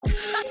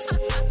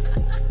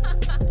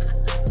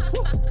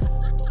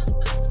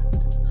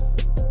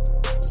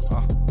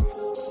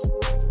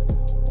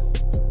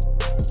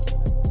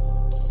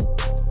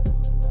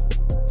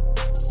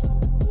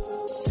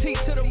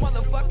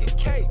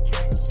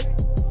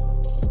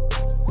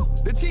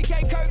The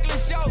TK Kirkland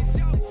Show.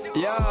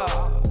 Yeah.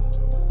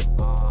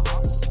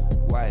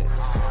 Wait.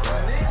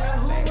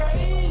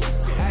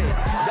 Hey,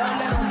 don't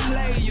let them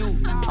play you.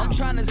 I'm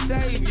trying to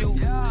save you.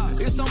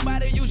 If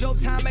somebody use your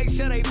time, make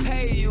sure they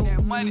pay you.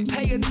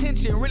 Pay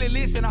attention, really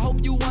listen, I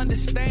hope you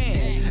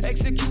understand.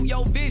 Execute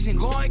your vision,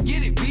 go and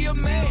get it, be a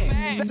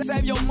man.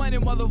 Save your money,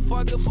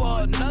 motherfucker,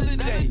 for another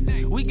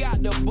day. We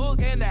got the book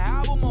and the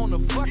album on the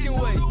fucking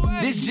way.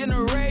 This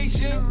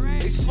generation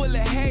is full of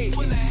hate.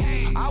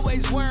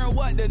 Always worrying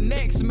what the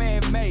next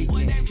man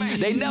making.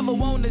 They never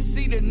want to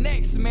see the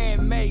next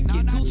man make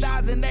it.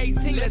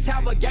 2018, let's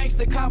have a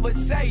gangster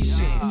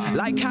conversation.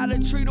 Like how to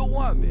treat a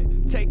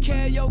woman, take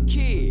care of your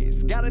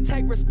kids. Gotta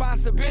take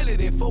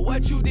responsibility for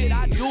what you did.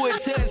 I do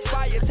it to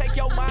inspire, take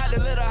your mind a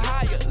little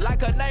higher.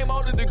 Like her name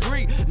on the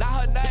degree, not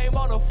her name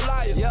on the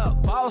flyer. Yeah,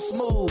 boss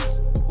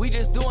moves. We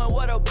just doing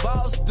what a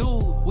boss do.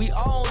 We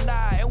on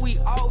now and we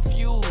off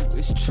you.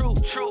 It's true.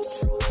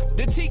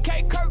 The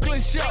TK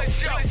Kirkland Show.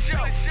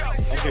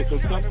 Okay, so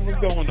tell me what's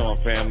going on,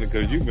 family,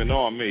 because you've been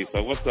on me.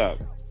 So what's up?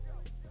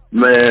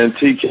 Man,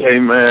 TK,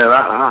 man,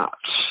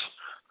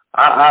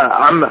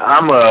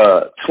 I'm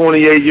a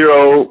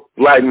 28-year-old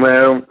black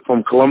man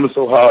from Columbus,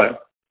 Ohio.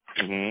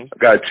 Mm-hmm. I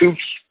got two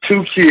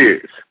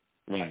kids.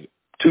 Right.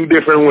 Two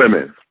different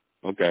women.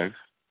 Okay.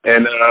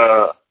 And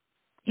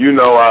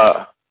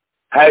I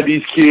had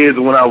these kids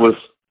when I was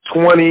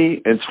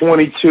 20 and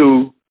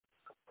 22.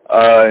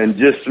 And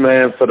just,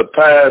 man, for the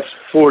past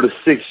 4 to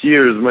 6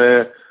 years,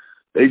 man,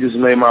 they just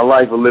made my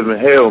life a living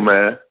hell,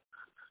 man.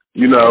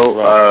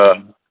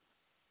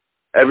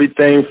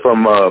 Everything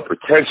from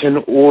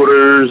protection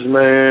orders,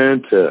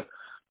 man, to,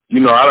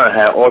 I done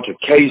had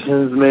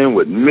altercations, man,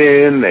 with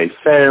men, they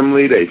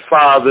family, they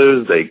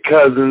fathers, they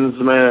cousins,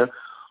 man,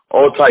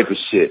 all type of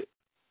shit.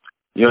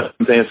 You know what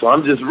I'm saying? So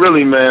I'm just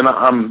really, man,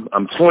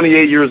 I'm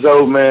 28 years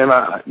old, man.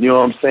 You know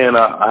what I'm saying?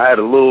 I had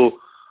a little,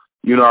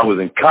 I was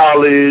in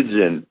college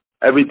and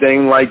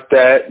everything like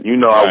that.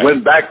 Right. I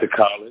went back to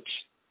college.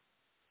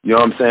 You know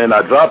what I'm saying?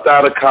 I dropped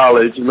out of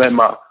college, met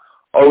my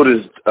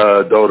oldest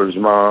daughter's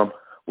mom.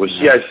 Well,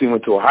 she actually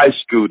went to a high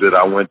school that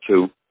I went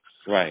to.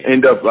 Right.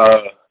 End up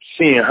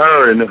seeing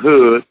her in the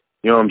hood,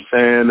 you know what I'm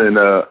saying? And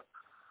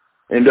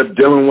end up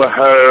dealing with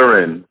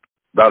her and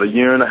about a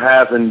year and a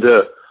half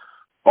into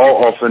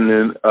all off and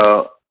then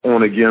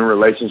on again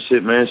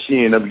relationship, man. She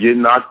ended up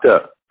getting knocked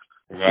up.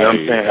 Right. You know what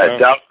I'm saying?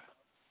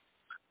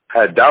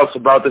 Had doubts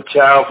about the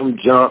child from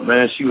jump,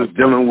 man. She was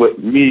dealing with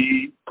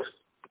me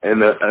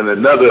and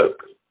another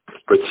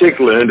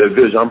particular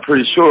individual. I'm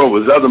pretty sure it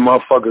was other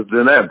motherfuckers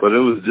than that, but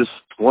it was just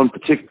one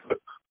particular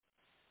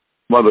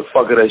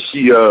motherfucker that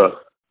she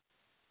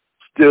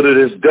still to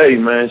this day,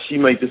 man, she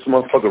make this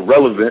motherfucker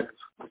relevant.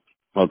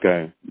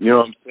 Okay. You know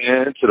what I'm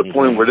saying? To the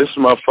point where this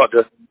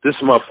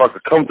motherfucker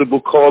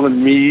comfortable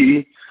calling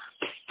me,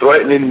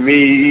 threatening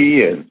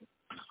me, and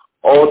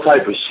all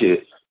type of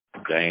shit.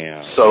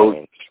 Damn.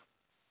 So,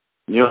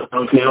 you know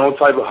what I'm saying? All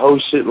type of whole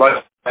shit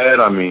like that.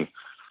 I mean,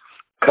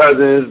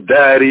 cousins,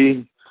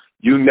 daddy,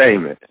 you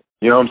name it.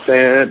 You know what I'm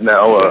saying?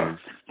 Now,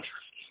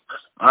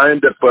 I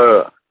end up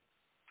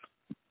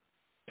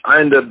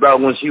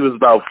about when she was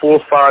about 4,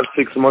 5,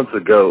 6 months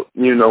ago,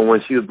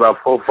 when she was about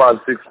 4, 5,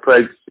 6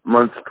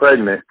 months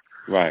pregnant.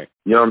 Right.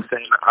 You know what I'm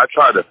saying? I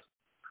try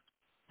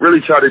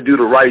to do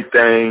the right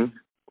thing.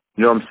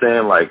 You know what I'm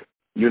saying? Like,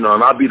 and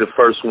I'll be the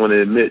first one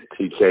to admit,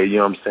 TK, you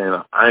know what I'm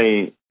saying? I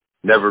ain't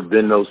never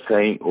been no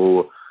saint,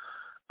 or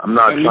I'm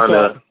not trying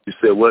to. You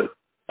said what?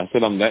 I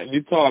said I'm letting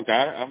you talk.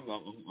 I'm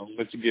gonna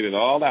let you get it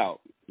all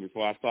out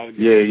before I start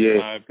giving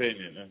my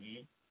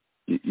opinion.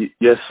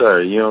 Yes,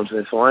 sir. You know what I'm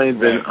saying? So I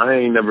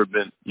ain't never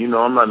been.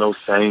 I'm not no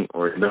saint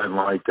or nothing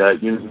like that.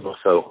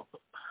 So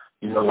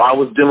I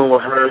was dealing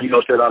with her.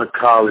 Straight out of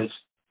college.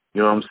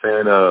 You know what I'm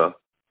saying?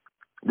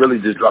 Really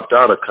just dropped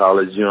out of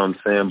college. You know what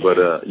I'm saying? But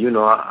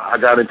I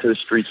got into the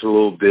streets a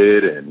little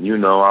bit, and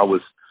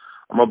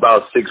I'm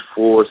about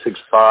 6'4",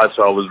 6'5",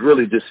 so I was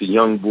really just a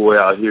young boy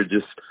out here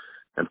just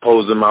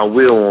imposing my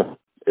will on.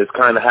 It's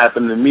kind of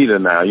happened to me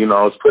now. I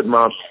was putting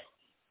my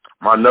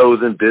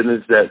nose in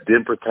business that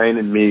didn't pertain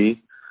to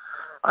me.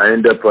 I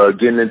ended up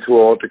getting into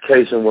an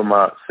altercation with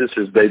my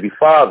sister's baby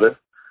father,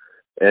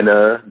 and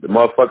the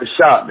motherfucker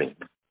shot me.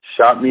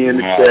 Shot me in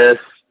the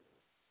chest.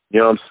 You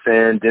know what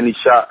I'm saying?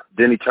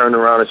 Then he turned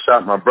around and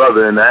shot my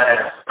brother in the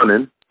ass.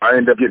 And I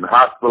ended up getting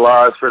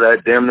hospitalized for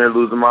that, damn near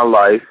losing my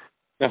life.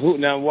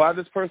 Now, why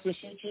this person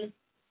shoot you?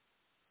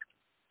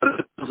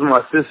 This is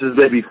my sister's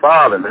baby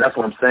father, man. That's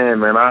what I'm saying,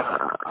 man.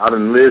 I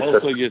done lived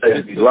such a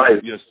crazy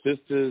life. Your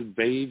sister's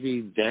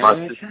baby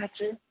dad shot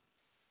you?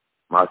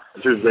 My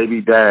sister's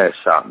baby dad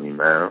shot me,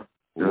 man.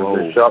 Whoa.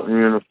 He shot me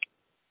in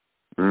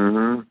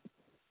the...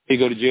 He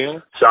go to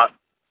jail? Shot.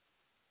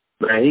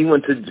 Man, he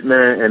went to...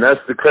 Man, and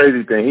that's the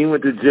crazy thing. He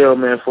went to jail,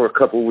 man, for a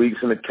couple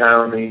weeks in the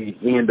county.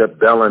 He ended up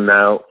bailing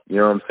out. You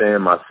know what I'm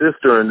saying? My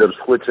sister ended up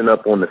switching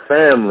up on the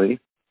family.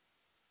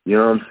 You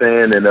know what I'm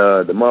saying? And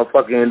the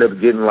motherfucker ended up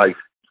getting, like,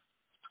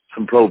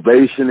 some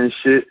probation and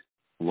shit.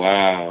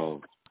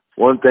 Wow.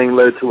 one thing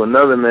led to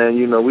another, man.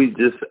 You know, we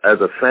just, as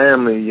a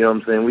family, you know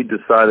what I'm saying, we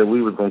decided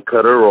we was going to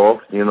cut her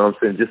off, you know what I'm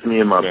saying, just me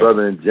and my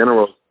brother in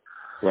general.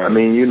 Right. I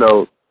mean, you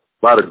know,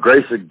 by the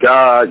grace of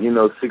God, you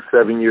know,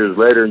 6-7 years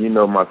later, you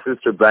know, my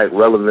sister back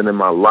relevant in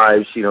my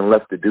life. She done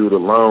left the dude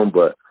alone,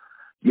 but,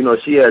 you know,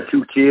 she had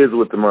 2 kids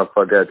with the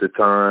motherfucker at the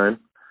time.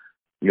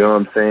 You know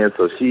what I'm saying?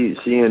 So she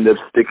ended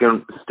up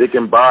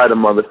sticking by the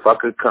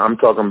motherfucker. I'm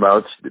talking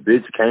about the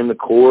bitch came to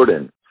court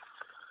and,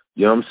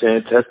 you know what I'm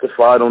saying,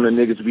 testified on the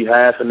nigga's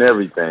behalf and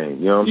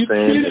everything. You know what I'm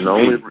saying?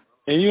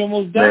 And you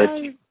almost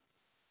died?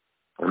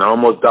 And I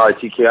almost died,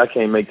 TK. I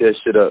can't make that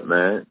shit up,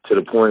 man. To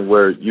the point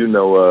where, you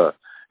know,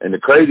 and the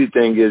crazy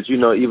thing is, you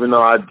know, even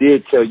though I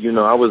did tell you,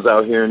 know, I was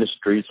out here in the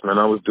streets, man,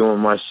 I was doing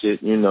my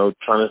shit, you know,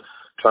 trying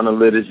to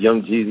live this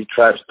Young Jeezy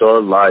trap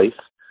star life.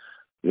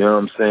 You know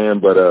what I'm saying?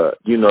 But,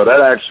 you know, that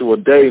actual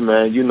day,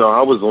 man, you know,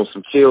 I was on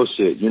some chill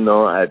shit. You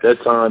know, at that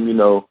time, you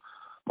know,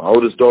 my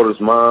oldest daughter's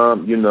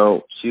mom, you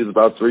know, she was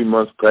about 3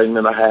 months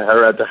pregnant. I had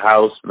her at the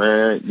house,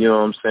 man. You know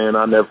what I'm saying?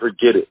 I'll never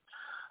forget it.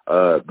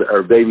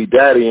 Her baby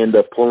daddy ended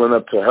up pulling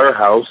up to her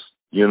house,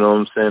 you know what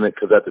I'm saying?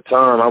 Because at the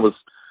time I was,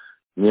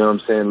 you know what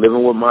I'm saying,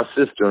 living with my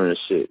sister and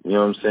shit, you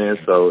know what I'm saying?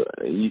 So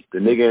the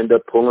nigga ended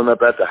up pulling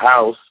up at the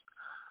house,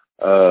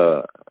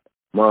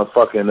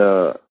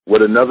 motherfucking,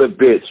 with another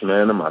bitch,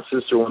 man. And my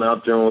sister went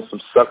out there on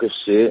some sucker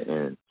shit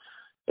and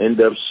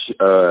end up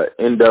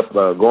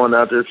going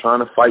out there trying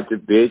to fight the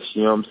bitch,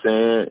 you know what I'm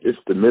saying? It's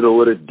the middle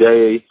of the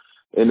day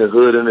in the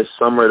hood in the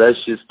summer. That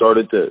shit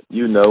started to,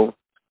 you know,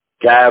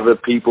 gather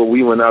people.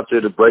 We went out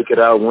there to break it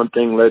out. One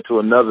thing led to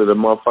another. The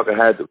motherfucker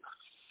had to,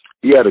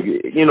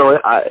 you know,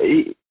 I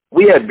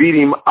had beat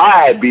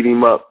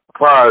him up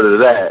prior to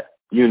that,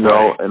 you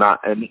know, right.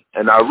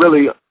 and I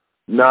really,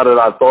 now that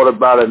I thought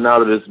about it, now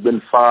that it's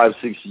been 5-6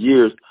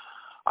 years,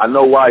 I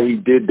know why he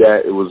did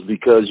that. It was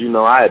because, you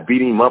know, I had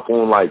beat him up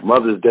on like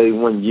Mother's Day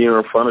one year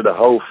in front of the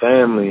whole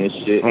family and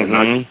shit. Mm-hmm. And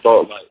I just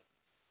thought like,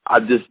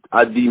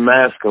 I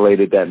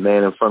demasculated that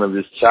man in front of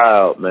his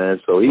child, man.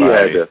 So he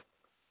had to,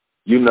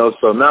 you know,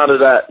 so now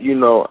that you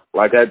know,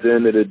 like at the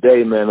end of the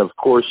day, man, of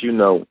course, you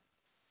know,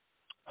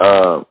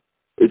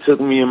 it took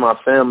me and my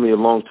family a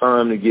long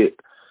time to get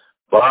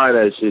by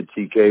that shit,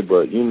 TK,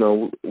 but, you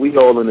know, we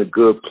all in a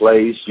good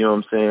place, you know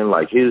what I'm saying?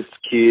 Like his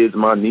kids,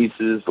 my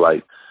nieces,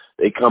 like,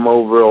 they come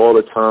over all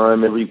the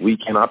time every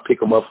weekend. I pick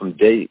them up from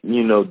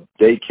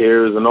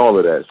daycares and all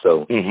of that.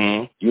 So,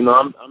 you know,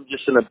 I'm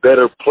just in a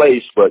better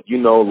place. But, you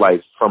know,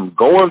 like from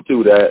going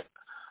through that,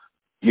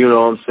 you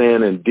know what I'm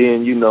saying, and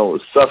then, you know,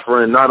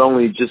 suffering not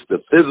only just the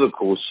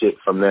physical shit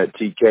from that,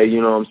 TK,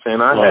 you know what I'm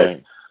saying? I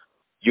had,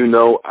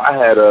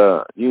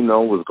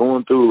 was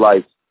going through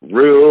like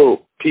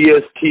real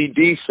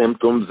PSTD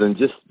symptoms and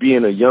just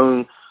being a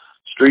young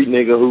street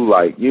nigga who,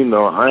 like, you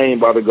know, I ain't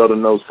about to go to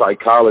no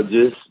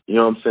psychologist, you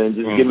know what I'm saying?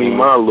 Just give me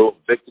my little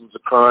victims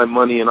of crime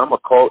money and I'm a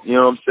cult, you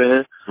know what I'm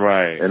saying?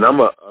 Right. And I'm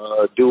going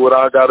to do what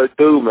I got to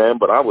do, man.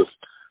 But I was,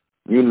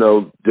 you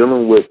know,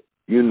 dealing with,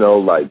 you know,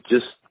 like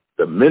just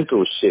the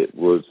mental shit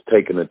was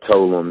taking a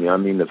toll on me. I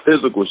mean, the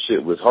physical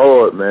shit was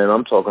hard, man.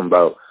 I'm talking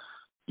about,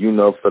 you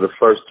know, for the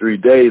first 3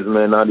 days,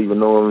 man, not even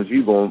knowing if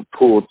you going to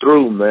pull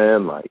through,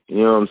 man. Like,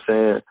 you know what I'm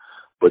saying?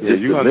 But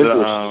just the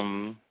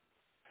mental shit.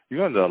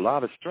 You're under a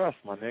lot of stress,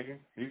 my nigga.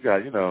 You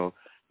got one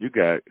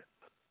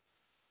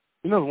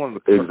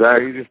of the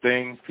craziest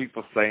things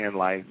people say in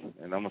life,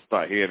 and I'm going to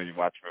start here and you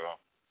watch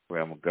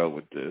where I'm going to go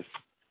with this.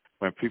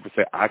 When people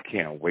say, I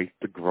can't wait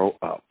to grow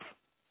up.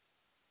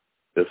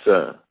 Yes,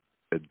 sir.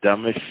 The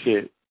dumbest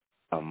shit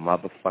a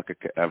motherfucker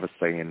could ever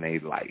say in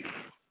their life.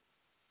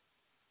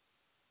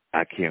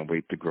 I can't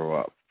wait to grow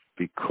up.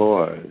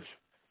 Because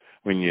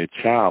when you're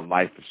a child,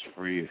 life is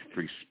free. It's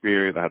free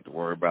spirit. I have to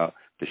worry about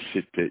the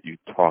shit that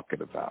you're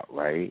talking about,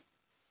 right?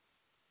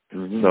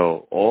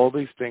 So all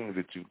these things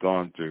that you've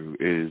gone through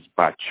is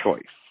by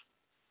choice.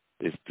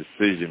 It's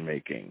decision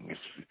making.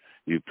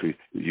 You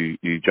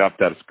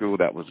dropped out of school,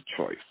 that was a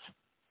choice.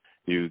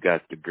 You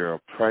got the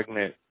girl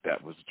pregnant,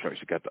 that was a choice.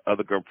 You got the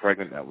other girl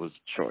pregnant, that was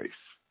a choice,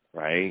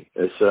 right?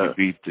 Yes, sir.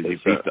 You beat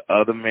the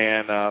other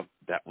man up,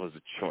 that was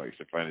a choice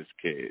in front of his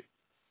kid.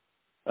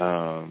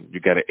 You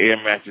got an air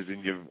mattress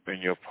in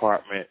your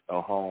apartment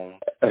or home,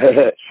 that's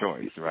a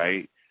choice,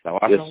 right? Now,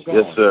 yes,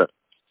 sir.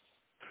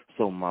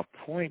 So my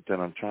point that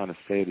I'm trying to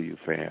say to you,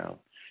 fam,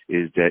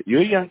 is that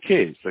you're a young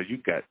kid. So you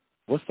got,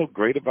 what's so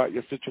great about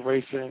your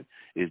situation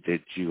is that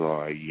you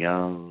are a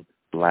young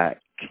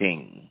black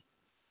king.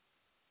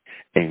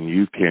 And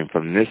you can,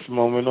 from this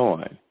moment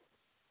on,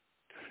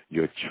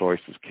 your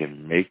choices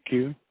can make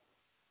you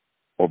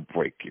or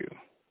break you.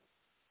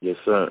 Yes,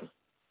 sir.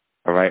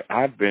 All right?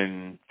 I've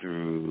been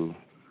through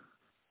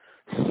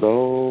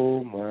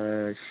so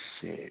much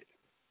shit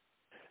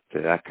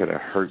that I could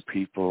have hurt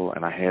people,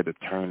 and I had to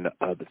turn the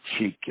other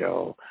cheek,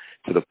 yo,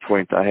 to the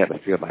point that I had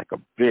to feel like a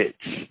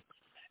bitch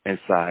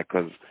inside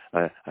because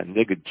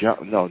niggas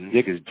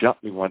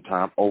jumped me one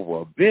time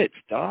over a bitch,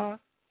 dog.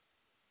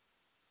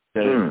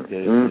 The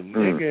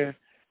nigga,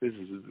 this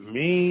is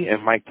me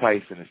and Mike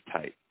Tyson is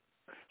tight.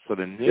 So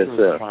the nigga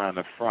was trying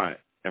to front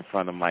in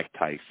front of Mike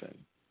Tyson.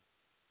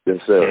 Yes,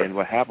 sir. And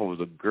what happened was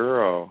a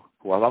girl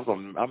who I'll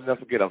never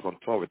forget, I was on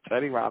tour with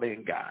Teddy Riley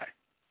and Guy.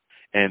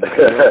 And the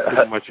girl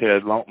pretty much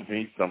had loaned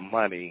me some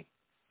money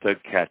to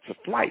catch a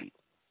flight.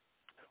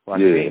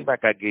 When I came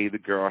back, I gave the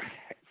girl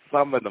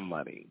some of the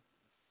money.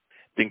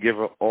 Didn't give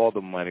her all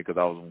the money because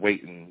I was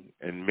waiting,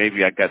 and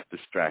maybe I got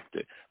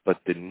distracted. But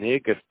the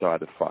nigga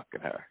started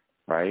fucking her,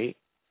 right?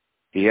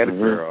 He had a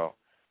girl.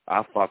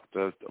 I fucked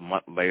her a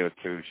month later,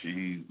 too.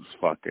 She was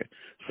fucking.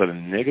 So the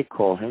nigga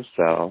called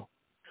himself,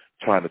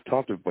 trying to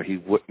talk to me, but he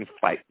wouldn't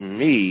fight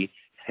me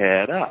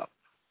head up.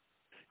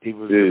 He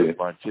was with a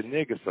bunch of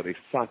niggas, so they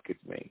sucked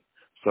me.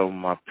 So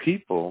my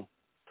people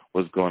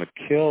was going to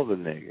kill the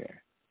nigga.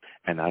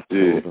 And I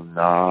told them,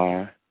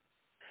 nah,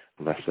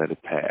 let's let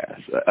it pass.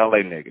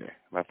 L.A. nigga.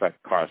 Matter of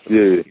fact,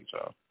 Carson.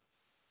 So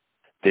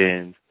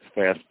then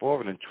fast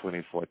forward in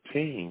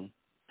 2014,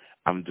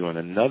 I'm doing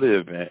another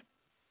event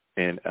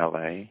in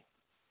L.A.,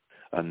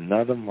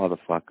 another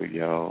motherfucker,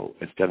 yo,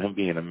 instead of him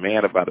being a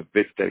man about a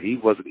bitch that he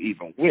wasn't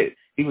even with,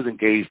 he was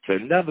engaged to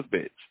another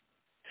bitch.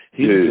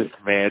 He was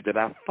just mad that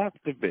I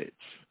fucked the bitch.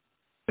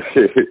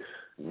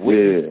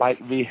 Wouldn't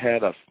fight me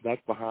head up, snuck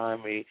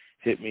behind me,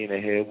 hit me in the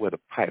head with a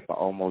pipe. I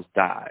almost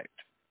died.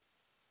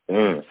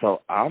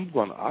 So I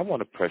want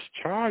to press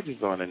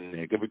charges on a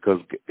nigga because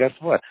guess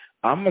what?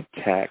 I'm a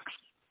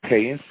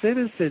tax-paying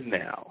citizen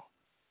now.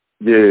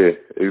 Yeah,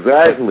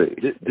 exactly.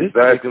 This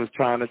nigga was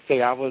trying to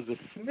say I was a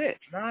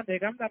snitch. Nah,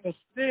 nigga, I'm not a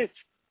snitch.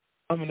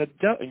 I'm an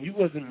adult, and you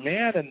wasn't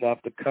mad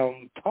enough to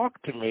come talk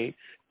to me.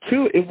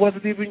 Two, it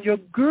wasn't even your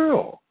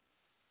girl.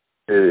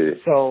 Yeah.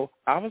 So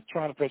I was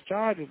trying to press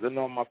charges, and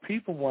all my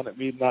people wanted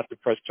me not to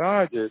press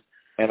charges,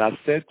 and I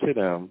said to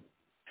them,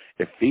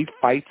 if he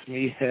fights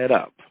me head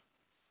up,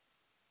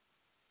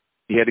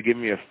 he had to give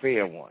me a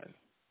fair one.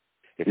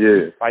 If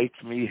he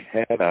fights me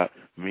head up,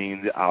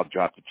 means I'll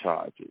drop the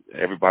charges.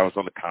 Everybody was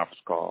on the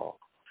conference call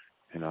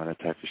and all that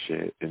type of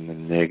shit, and the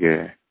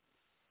nigga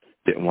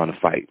didn't want to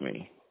fight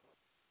me.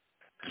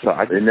 So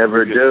they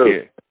never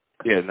do.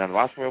 Yeah, now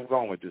watch where I'm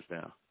going with this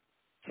now.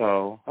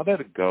 So I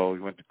let it go. He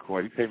went to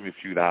court. He paid me a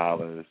few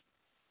dollars.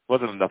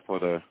 Wasn't enough for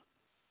the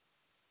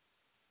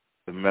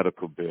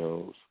medical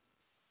bills,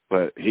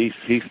 but he's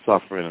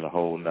suffering in a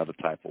whole another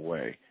type of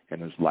way in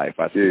his life.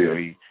 I see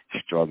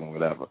he's struggling,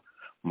 whatever.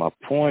 My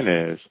point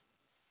is,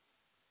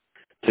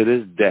 to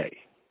this day,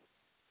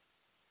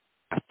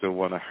 I still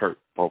want to hurt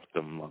both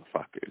them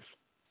motherfuckers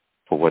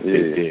for what they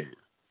did.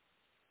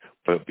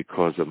 But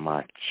because of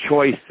my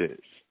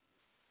choices,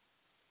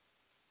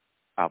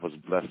 I was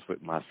blessed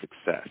with my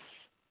success.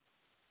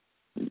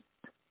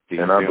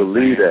 And I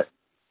believe that.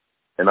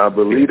 And I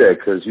believe that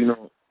because,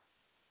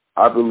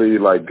 I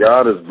believe like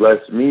God has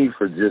blessed me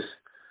for just,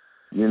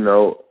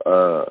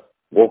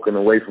 walking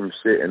away from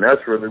shit. And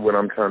that's really what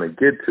I'm trying to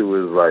get to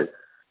is like,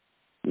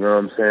 you know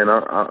what I'm saying?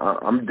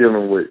 I'm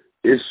dealing with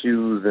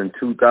issues in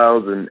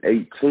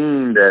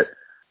 2018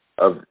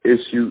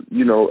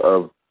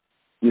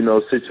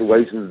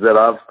 situations that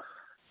I've,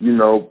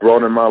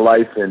 brought in my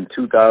life in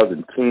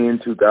 2010,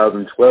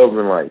 2012,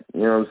 and like,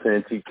 you know what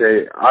I'm saying,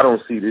 TK, I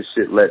don't see this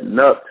shit letting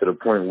up to the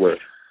point where,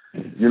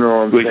 you know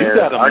what I'm saying? You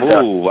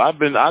gotta move. I'm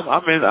in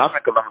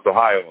Columbus,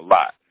 Ohio a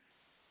lot.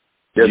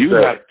 Yes, you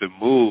sir. have to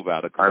move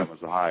out of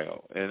Columbus,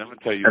 Ohio, and I'm gonna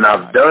tell you. And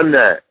I've done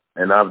that.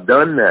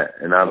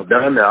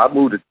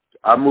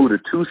 I moved to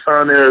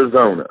Tucson,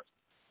 Arizona.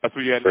 That's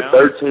where you're at for now?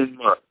 13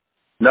 months.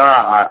 No,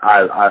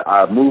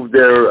 I moved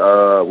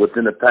there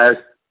within the past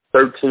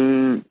 3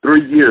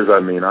 years. I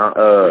mean,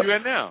 where you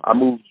at now?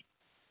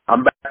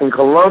 I'm back in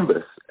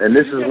Columbus, and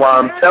this is why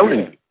I'm telling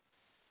you.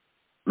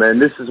 Man,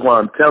 this is why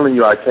I'm telling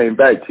you I came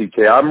back,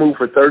 TK. I moved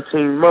for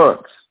 13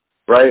 months,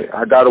 right?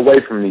 I got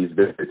away from these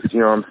bitches,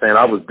 you know what I'm saying?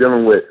 I was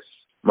dealing with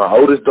my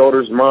oldest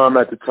daughter's mom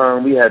at the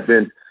time. We had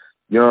been,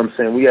 you know what I'm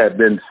saying, we had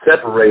been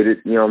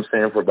separated, you know what I'm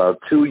saying, for about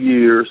 2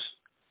 years,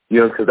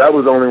 because that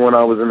was the only one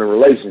I was in a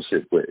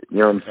relationship with,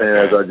 you know what I'm saying,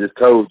 as I just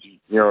told you,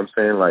 you know what I'm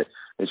saying, like,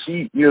 and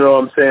she, you know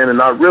what I'm saying, and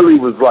I really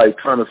was, like,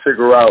 trying to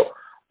figure out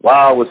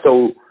why I was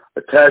so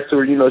attached to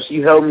her.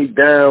 She held me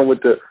down with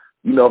the,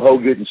 her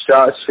getting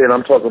shot, shit.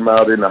 I'm talking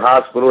about in the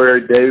hospital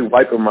every day,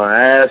 wiping my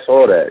ass,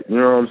 all that. You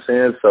know what I'm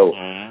saying? So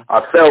I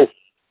felt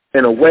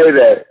in a way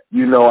that,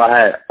 I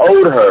had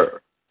owed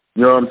her.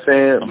 You know what I'm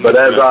saying? But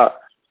as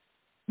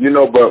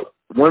but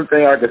one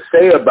thing I could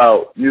say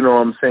about, you know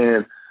what I'm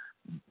saying,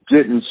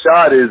 getting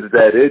shot is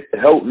that it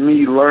helped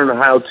me learn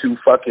how to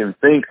fucking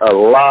think a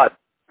lot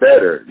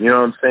better. You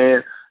know what I'm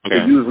saying? To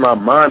use my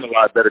mind a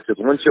lot better. Because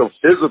once your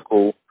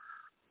physical,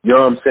 you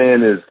know what I'm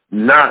saying, is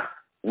not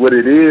what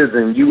it is,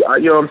 and you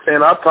know what I'm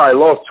saying, I probably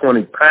lost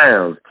 20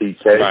 pounds,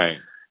 TK. Right.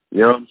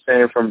 You know what I'm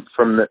saying, from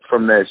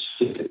that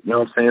shit. You know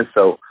what I'm saying?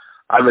 So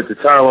I'm at the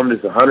time, I'm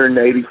just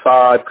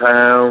 185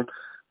 pound,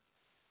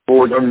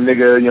 poor young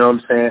nigga, you know what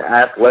I'm saying,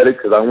 athletic,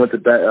 because I went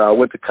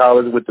to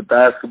college with the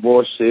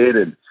basketball shit,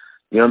 and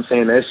you know what I'm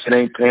saying, that shit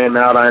ain't panning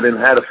out. I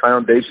didn't have a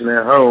foundation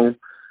at home.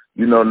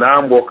 Now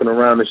I'm walking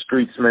around the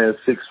streets, man,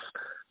 6'4",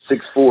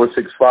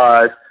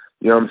 6'5",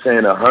 you know what I'm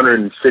saying,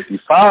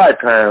 155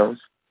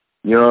 pounds.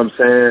 You know what I'm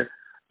saying?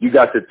 you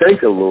got to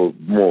think a little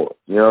more.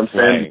 You know what I'm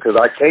saying? Right. Because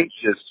I can't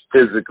just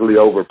physically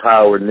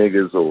overpower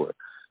niggas or,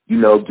 you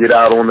know, get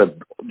out on a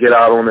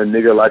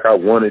nigga like I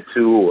wanted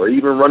to, or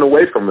even run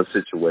away from a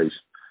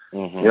situation.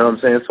 Mm-hmm. You know what I'm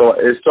saying? So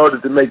it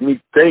started to make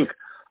me think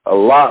a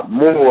lot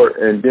more.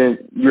 And then,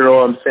 you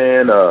know what I'm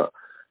saying?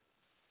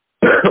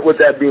 With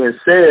that being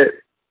said,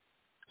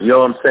 you know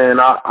what I'm saying?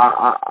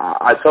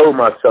 I told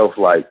myself,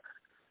 like,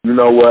 you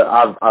know what?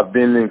 I've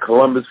been in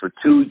Columbus for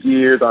 2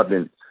 years. I've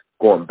been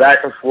going back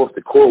and forth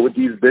to court with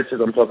these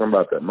bitches. I'm talking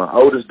about that. My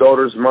oldest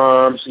daughter's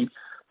mom, she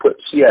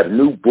had a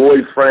new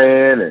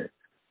boyfriend, and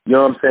you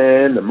know what I'm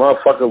saying? The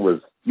motherfucker was,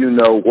 you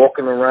know,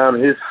 walking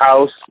around his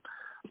house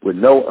with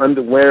no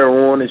underwear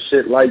on and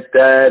shit like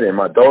that. And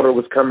my daughter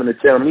was coming to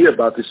tell me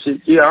about the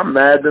shit. Yeah, I'm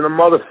mad than a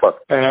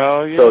motherfucker.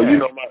 Hell yeah.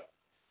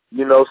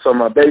 So so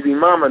my baby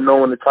mama,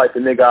 knowing the type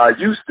of nigga I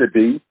used to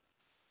be,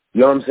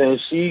 you know what I'm saying?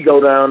 She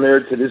go down there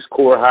to this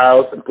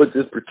courthouse and put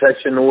this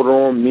protection order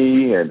on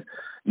me, and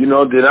you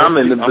know that I'm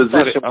in the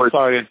position where. I'm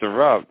sorry to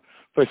interrupt,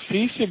 but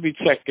she should be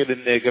checking the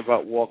nigga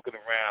about walking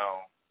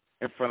around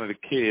in front of the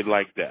kid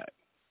like that.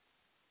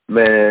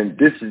 Man,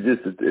 this is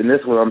just, and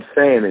this is what I'm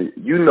saying.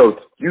 You know,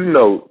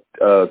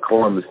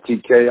 Columbus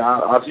TK.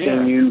 I've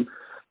seen you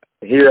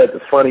here at the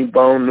Funny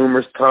Bone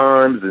numerous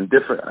times and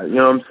different. You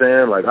know what I'm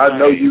saying? Like I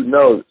know you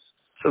know.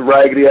 It's a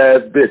raggedy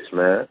ass bitch,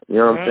 man. You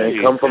know what I'm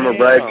saying? Come from a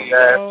raggedy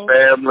ass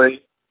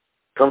family.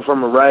 Come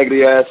from a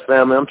raggedy ass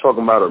family. I'm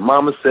talking about her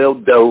mama sell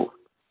dope,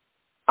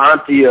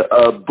 auntie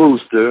a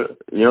booster.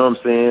 You know what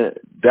I'm saying?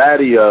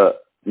 Daddy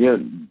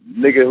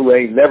nigga who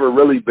ain't never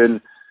really been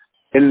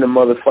in the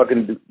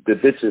motherfucking the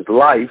bitch's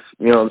life.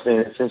 You know what I'm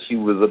saying? Since she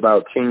was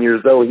about 10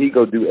 years old, he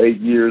go do 8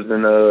 years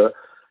in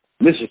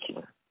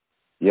Michigan.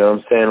 You know what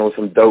I'm saying? On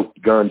some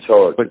dope gun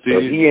charges. But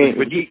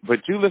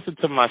you listen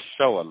to my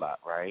show a lot,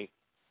 right?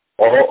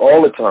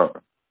 All the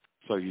time.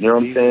 So you know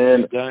what I'm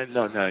saying?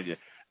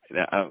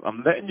 No.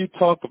 I'm letting you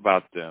talk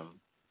about them,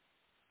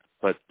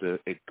 but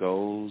it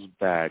goes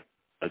back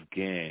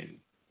again.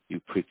 You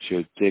put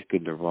your dick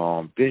in the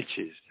wrong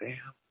bitches, fam.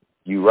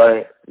 You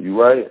right.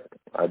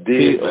 I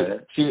did, man.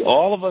 See,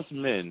 all of us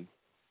men,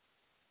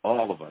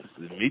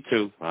 me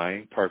too, I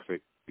ain't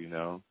perfect, you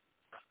know.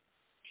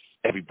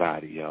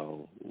 Everybody,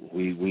 yo,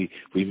 we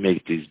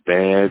make these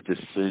bad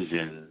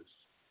decisions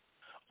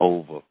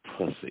over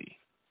pussy.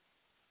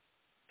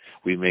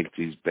 We make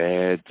these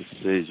bad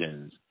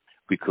decisions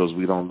because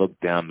we don't look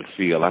down the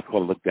field. I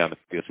call it look down the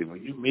field. See,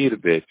 when you meet a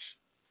bitch,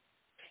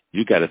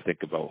 you got to think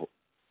about.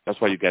 That's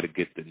why you got to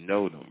get to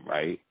know them,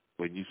 right?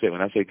 When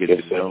I say get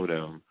to know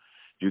them,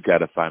 you got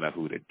to find out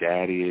who the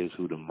daddy is,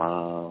 who the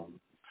mom,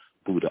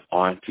 who the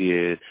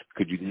auntie is,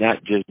 because you're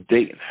not just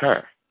dating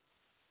her.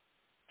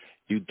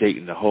 You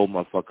dating the whole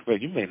motherfucker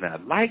family. You may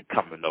not like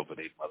coming over to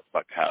their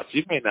motherfucker house.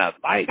 You may not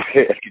like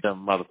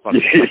them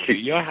motherfuckers to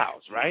your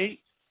house, right?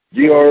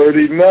 You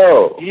already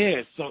know.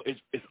 Yeah, so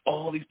it's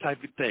all these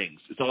type of things.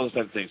 So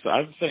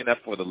I'm saying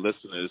that for the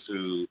listeners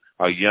who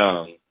are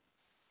young,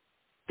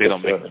 they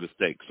don't make the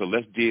mistake. So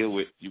let's deal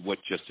with what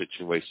your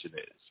situation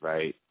is,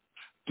 right?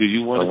 Do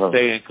you want to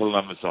stay in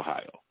Columbus,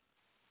 Ohio?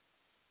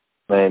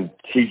 Man,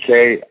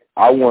 TK,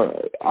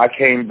 I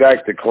came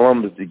back to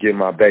Columbus to get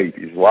my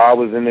babies. While I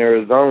was in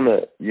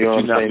Arizona, you know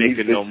what I'm saying? You're not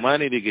making no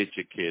money to get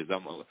your kids.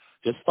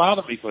 Just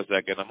follow me for a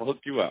second. I'm gonna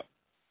hook you up.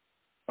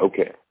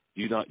 Okay.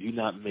 You're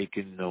not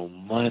making no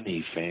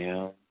money,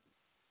 fam.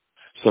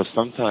 So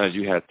sometimes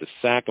you have to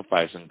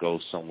sacrifice and go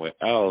somewhere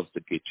else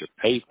to get your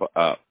paper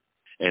up,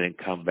 and then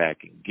come back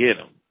and get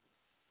them.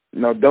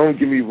 No, don't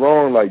get me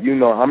wrong. Like, you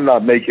know, I'm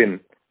not making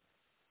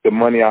the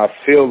money I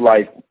feel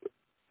like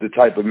the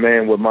type of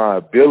man with my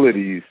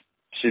abilities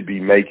should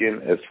be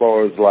making. As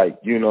far as, like,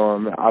 you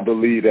know, I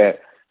believe that,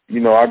 you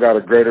know, I got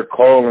a greater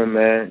calling,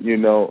 man, you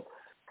know,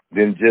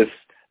 than just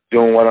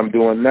doing what I'm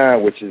doing now,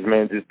 which is,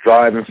 man, just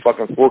driving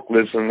fucking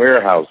forklifts in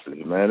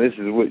warehouses, man. This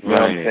is what, you know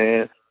what I'm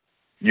saying?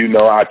 You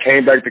know, I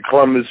came back to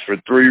Columbus for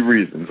 3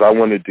 reasons. I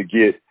wanted to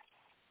get,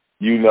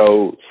 you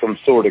know, some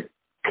sort of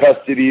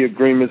custody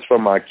agreements for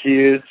my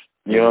kids,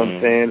 you know what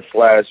I'm saying,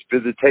 /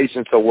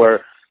 visitation. So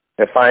where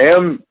if I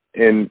am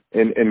in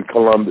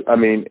Columbus, I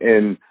mean,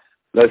 in,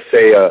 let's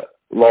say,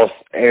 Los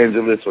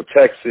Angeles or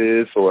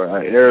Texas or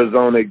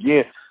Arizona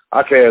again,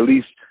 I can at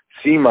least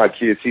see my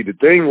kids. See, the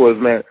thing was,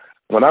 man,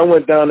 when I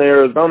went down to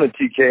Arizona,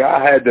 TK,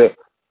 I had to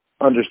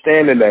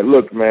understanding that,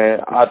 look, man,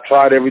 I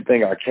tried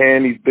everything I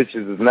can. These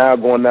bitches is now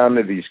going down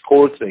to these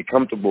courts. They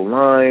comfortable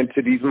lying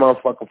to these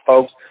motherfucking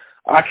folks.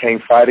 I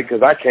can't fight it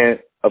because I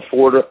can't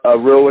afford a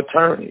real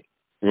attorney.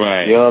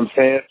 Right. You know what I'm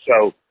saying?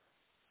 So,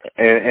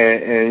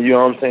 and you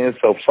know what I'm saying?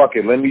 So, fuck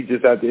it. Let me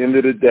just, at the end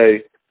of the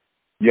day,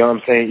 you know what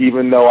I'm saying,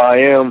 even though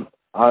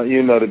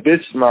you know, the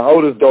bitch, my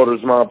oldest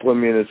daughter's mom put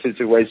me in a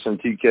situation,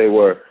 TK,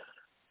 where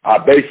I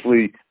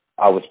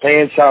was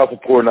paying child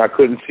support and I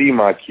couldn't see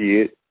my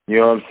kid, you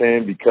know what I'm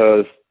saying,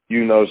 because,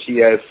 you know, she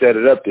had set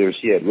it up there.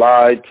 She had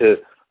lied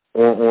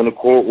on the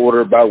court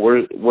order about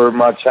where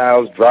my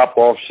child's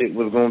drop-off shit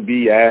was going to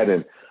be at,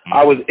 and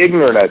I was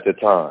ignorant at the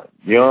time,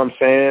 you know what I'm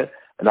saying?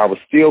 and I was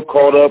still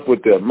caught up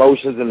with the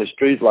emotions in the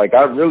streets. Like,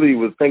 I really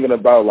was thinking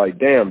about, like,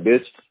 damn,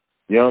 bitch,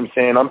 you know what I'm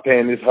saying? I'm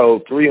paying this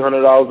whole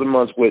 $300 a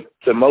month, which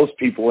to most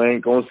people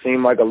ain't gonna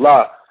seem like a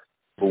lot.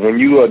 But when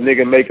you a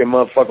nigga making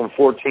motherfucking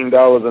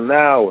 $14 an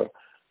hour,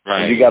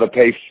 right, and you got to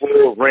pay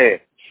full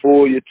rent,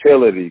 full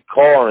utility,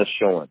 car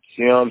insurance,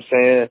 you know what I'm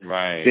saying?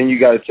 Right. Then you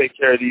got to take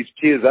care of these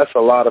kids. That's a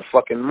lot of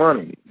fucking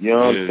money, you know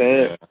what I'm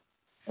saying? Yeah.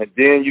 And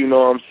then, you know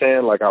what I'm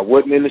saying, like, I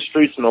wasn't in the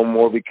streets no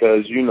more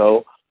because, you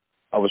know,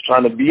 I was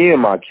trying to be in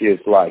my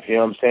kid's life, you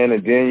know what I'm saying?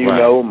 And then, you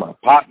know, my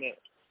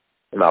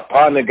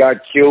partner got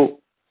killed.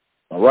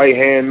 My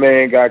right-hand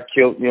man got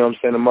killed, you know what I'm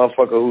saying? The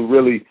motherfucker who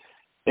really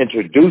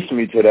introduced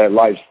me to that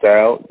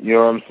lifestyle, you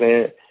know what I'm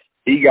saying?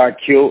 He got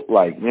killed,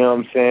 like, you know what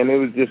I'm saying? It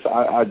was just,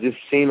 I just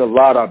seen a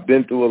lot. I've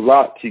been through a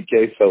lot,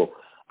 TK. So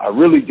I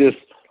really just,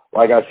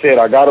 like I said,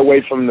 I got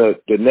away from the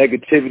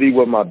negativity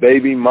with my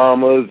baby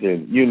mamas,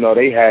 and, you know,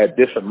 they had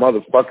different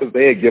motherfuckers.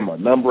 They'd give my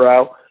number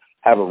out,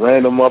 have a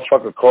random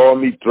motherfucker call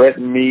me,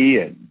 threaten me,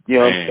 and, you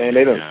know what I'm saying?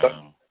 They done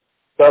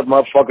stuff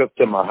motherfuckers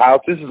to my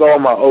house. This is all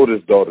my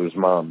oldest daughter's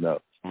mom now.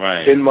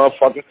 Right. 10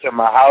 motherfuckers to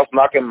my house,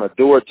 knocking my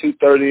door at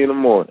 2:30 in the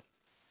morning.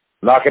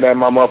 Knocking at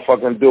my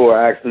motherfucking door,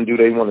 asking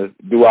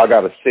do I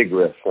got a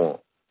cigarette for them.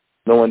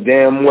 Knowing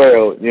damn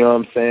well, you know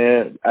what I'm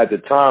saying? At the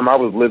time, I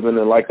was living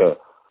in like a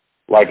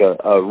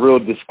real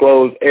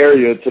disclosed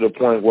area to the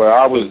point where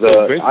I was,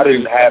 I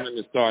didn't have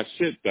to start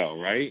shit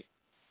though, right?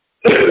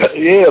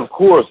 Yeah, of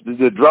course.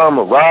 The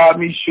drama, rob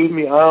me, shoot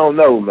me, I don't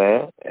know,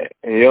 man.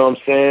 And you know what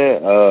I'm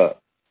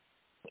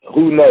saying?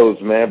 Who knows,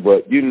 man?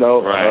 But, you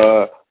know,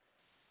 right.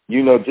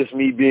 You know, just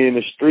me being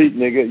a street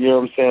nigga, you know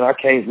what I'm saying? I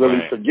can't really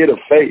forget a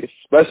face,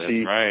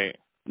 especially,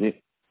 you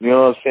know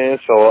what I'm saying?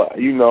 So,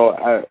 you know,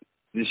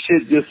 the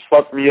shit just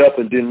fucked me up,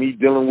 and then me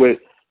dealing with,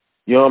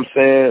 you know what I'm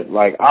saying?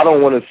 Like, I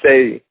don't want to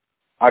say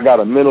I got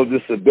a mental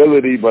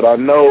disability, but I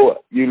know,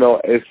 you know,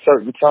 at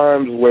certain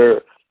times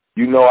where,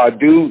 you know, I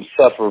do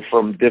suffer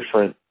from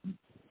different,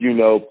 you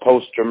know,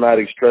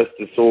 post-traumatic stress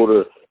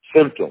disorder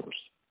symptoms.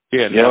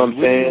 Yeah, you know what I'm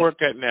saying?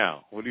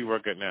 What do you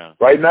work at now?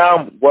 Right now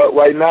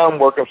I'm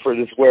working for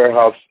this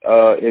warehouse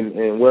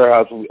in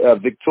warehouse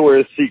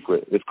Victoria's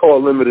Secret. It's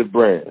called Limited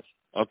Brands.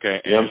 Okay,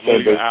 you know and what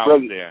are your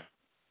hours there?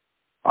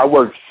 I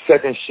work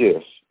second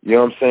shifts. You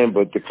know what I'm saying?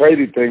 But the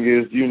crazy thing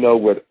is, you know,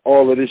 with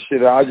all of this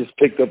shit, I just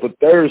picked up a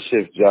third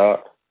shift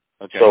job.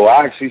 Okay. So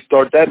I actually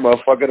start that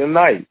motherfucker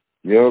tonight.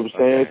 You know what I'm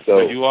saying?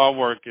 So you are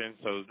working,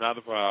 so it's not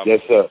a problem.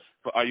 Yes, sir.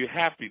 But are you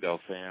happy though,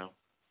 fam?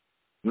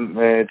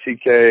 Man,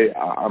 TK,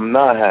 I'm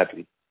not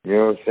happy. You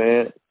know what I'm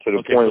saying? To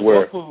the point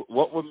where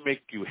what would make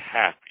you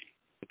happy?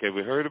 Okay,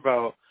 we heard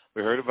about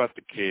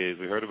the kids,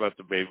 we heard about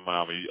the baby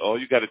mama. All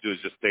you got to do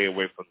is just stay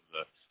away from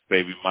the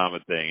baby mama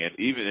thing. And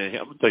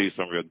I'm gonna tell you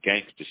some real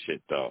gangster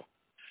shit though.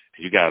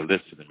 You gotta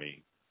listen to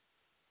me.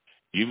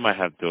 You might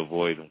have to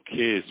avoid them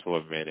kids for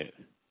a minute.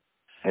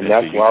 And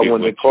that's why I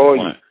wanted to call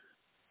you.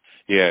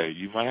 Yeah,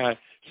 you might have.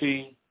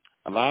 See,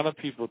 a lot of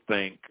people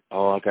think,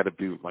 oh, I got to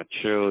be with my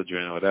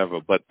children or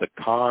whatever, but the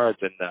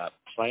cards are not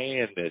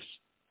playing this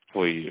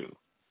for you.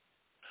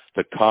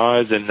 The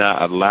cards are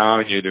not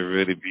allowing you to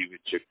really be with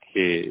your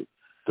kids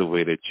the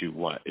way that you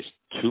want. It's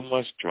too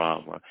much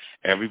drama.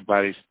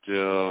 Everybody's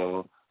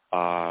still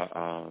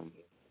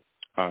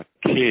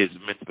kids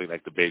mentally,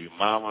 like the baby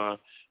mama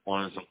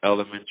on some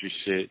elementary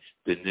shit,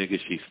 the nigga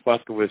she's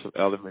fucking with some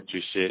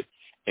elementary shit,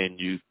 and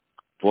you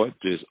brought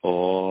this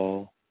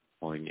all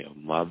on your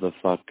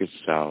motherfucking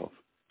self.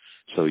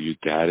 So you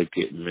gotta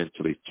get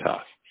mentally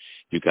tough.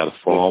 You gotta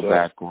fall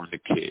back on the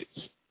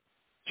kids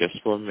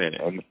just for a minute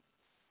and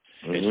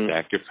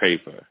stack your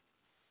paper.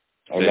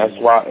 And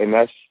that's why. And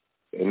that's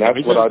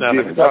what I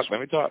did. Let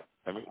me talk.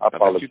 I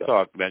apologize. You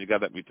talk, man. You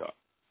gotta let me talk.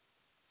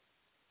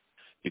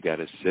 You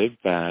gotta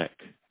sit back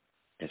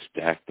and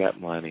stack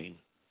that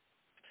money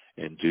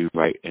and do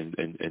right and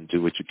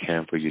do what you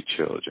can for your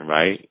children.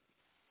 Right?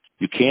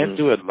 You can't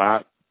do a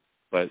lot,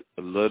 but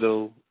a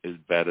little is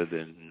better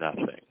than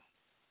nothing.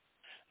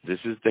 This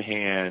is the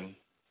hand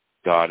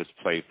God has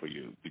played for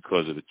you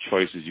because of the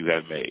choices you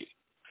have made.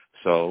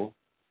 So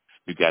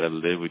you got to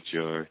live with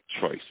your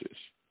choices.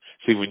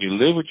 See, when you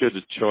live with your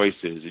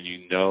choices and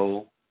you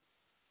know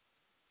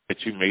that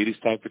you made these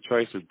type of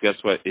choices, guess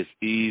what? It's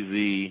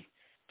easy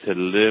to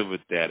live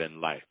with that in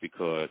life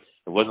because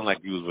it wasn't like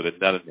you was with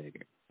another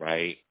nigga,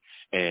 right?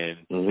 And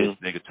this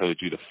nigga told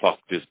you to fuck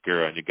this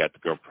girl and you got the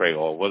girl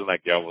pregnant. Or it wasn't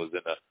like y'all was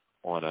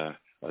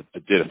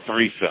did a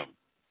threesome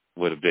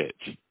with a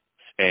bitch.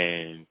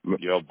 And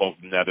you're both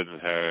nutted than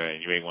her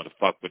and you ain't want to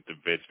fuck with the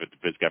bitch, but the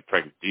bitch got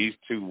pregnant. These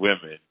two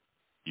women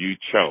you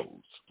chose.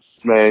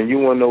 Man, you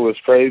want to know what's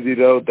crazy,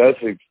 though? That's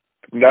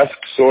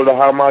sort of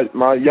how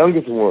my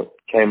youngest one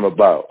came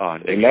about. Oh,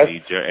 nigga,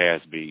 need your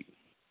ass beat.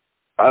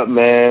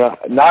 Man,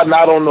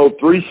 not on no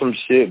threesome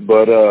shit,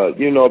 but,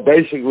 you know,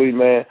 basically,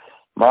 man,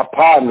 my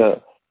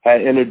partner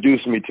had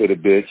introduced me to the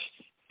bitch.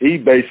 He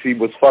basically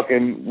was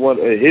fucking one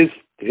of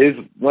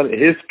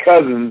his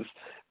cousin's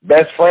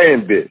best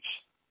friend bitch.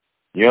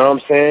 You know what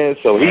I'm saying?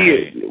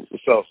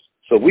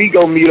 So we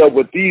go meet up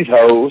with these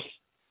hoes,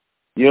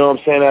 you know what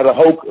I'm saying, at a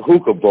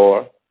hookah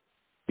bar.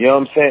 You know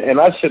what I'm saying? And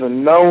I should have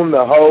known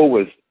the hoe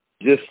was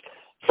just,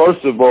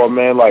 first of all,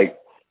 man, like,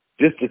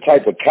 just the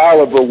type of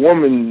caliber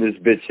woman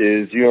this bitch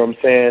is, you know what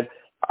I'm saying?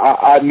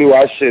 I knew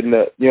I shouldn't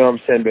have, you know what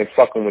I'm saying, been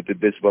fucking with the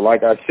bitch. But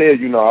like I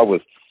said, you know, I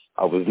was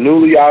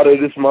newly out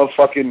of this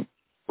motherfucking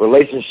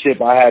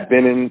relationship I had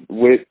been in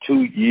with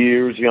 2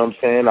 years, you know what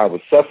I'm saying? I was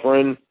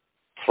suffering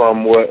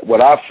from what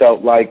I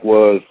felt like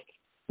was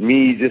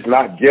me just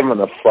not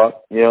giving a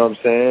fuck, you know what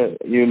I'm saying?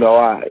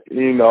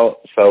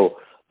 So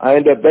I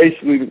ended up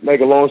basically,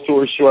 make a long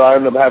story short, I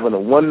ended up having a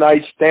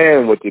one-night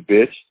stand with the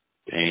bitch.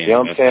 Damn, you know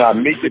what I'm saying? I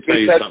meet the bitch. Let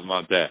me tell you something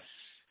about that.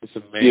 It's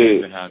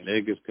amazing how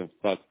niggas can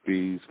fuck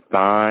these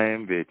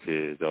fine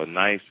bitches or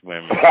nice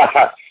women.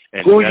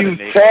 And who you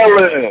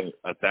telling?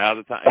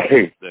 1,000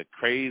 times. The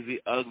crazy,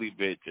 ugly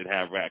bitch and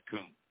have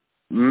raccoon.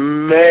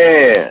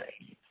 Man.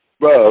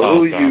 Bro,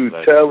 who you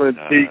telling,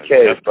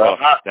 TK, bro?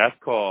 That's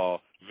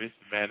called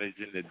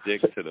mismanaging the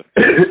dick to the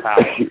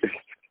power.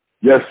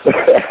 Yes, sir.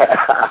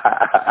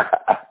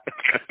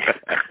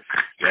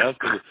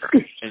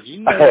 And you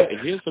know, and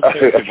here's the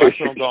thing.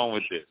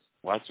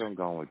 Watch where I'm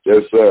going with this.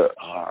 Yes, sir.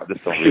 This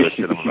is some real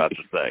shit I'm about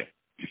to say.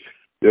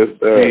 Yes,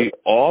 sir. See,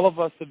 all of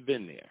us have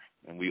been there,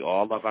 and we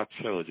all love our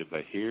children.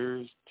 But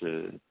here's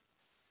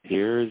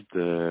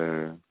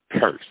the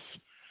curse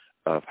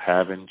of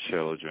having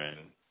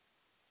children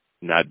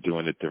not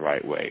doing it the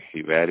right way.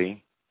 You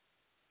ready?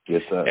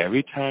 Yes, sir.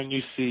 Every time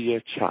you see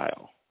your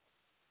child,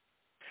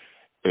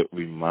 it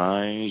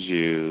reminds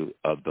you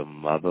of the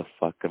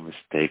motherfucking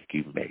mistake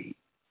you made.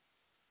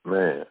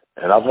 Man,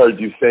 and I've heard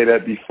you say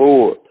that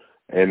before,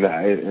 and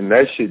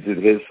that shit just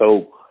hits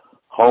so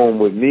home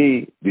with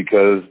me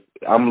because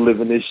I'm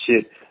living this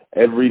shit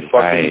every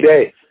fucking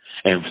day.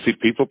 And see,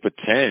 people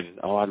pretend,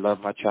 oh, I love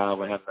my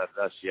child, I have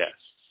nothing else, yes.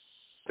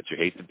 But you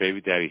hate the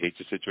baby daddy, hate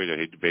your situation,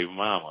 hate the baby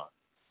mama.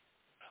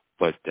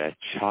 But that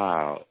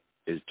child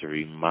is to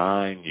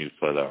remind you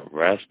for the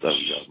rest of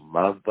your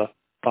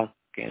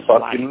motherfucking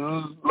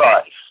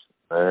life.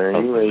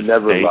 Man, you ain't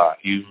never lied.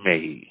 You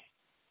made.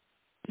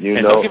 You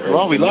and know, don't get me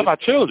wrong, we love our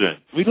children.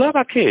 We love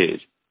our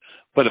kids.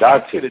 But if I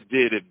could have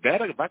did it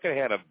better, if I could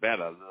have had a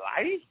better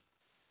life,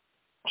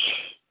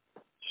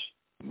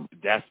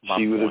 that's my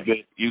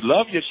point. You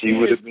love your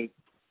kids,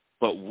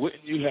 but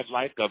wouldn't you have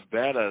liked a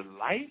better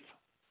life?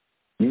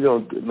 You know,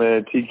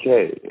 man,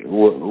 TK,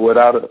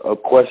 without a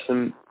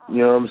question, you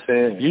know what I'm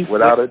saying?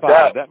 Without a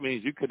doubt. That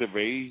means you could have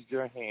raised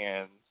your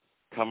hand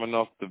coming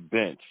off the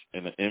bench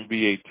in an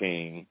NBA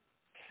team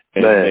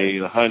and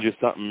made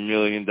 $100-something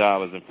million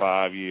in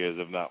 5 years,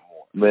 if not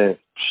more. Man,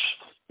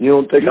 you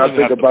don't think I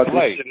think about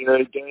this shit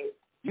every day?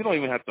 You don't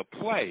even have to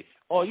play.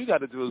 All you got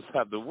to do is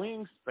have the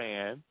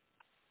wingspan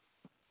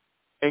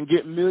and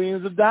get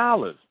millions of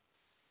dollars.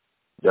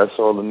 That's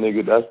all the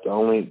nigga. That's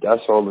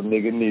all the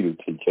nigga needed,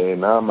 TK.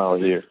 And now I'm out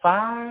here.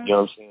 6'5"? You know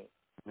what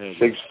I'm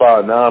saying?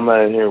 6'5". Now I'm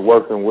out here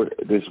working with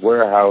this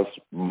warehouse.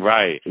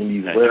 Right. In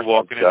these warehouse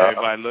walking in,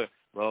 everybody look.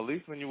 Well, at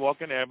least when you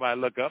walk in, everybody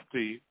look up to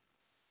you.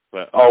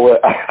 But well.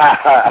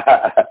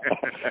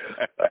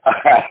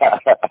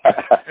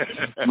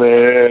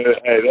 Man,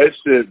 hey,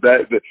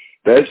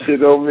 that shit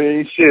don't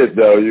mean shit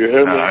though. You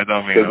hear me? No, it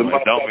don't mean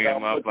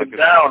motherfucking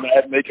down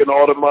at making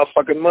all the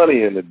motherfucking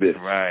money in the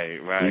business. Right.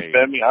 You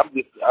feel me?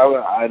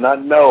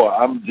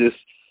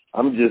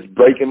 I'm just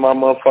breaking my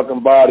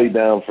motherfucking body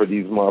down for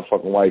these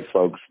motherfucking white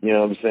folks. You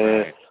know what I'm saying?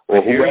 Right.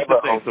 Or here's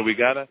whoever. The thing. So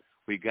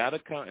we gotta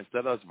come,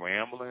 instead of us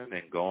rambling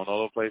and going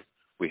all over the place,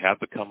 we have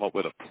to come up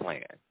with a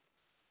plan.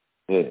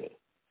 Yeah.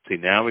 See,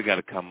 now we got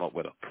to come up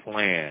with a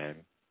plan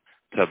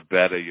to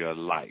better your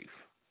life.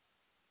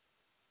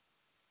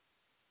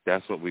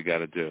 That's what we got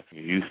to do.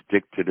 You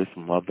stick to this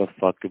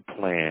motherfucking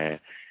plan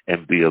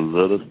and be a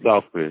little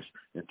selfish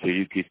until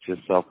you get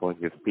yourself on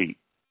your feet.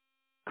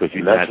 Because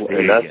you're not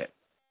there yet.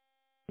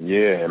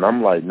 Yeah, and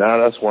I'm like,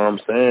 that's what I'm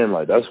saying.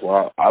 Like, that's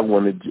why I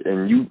wanted,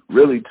 and you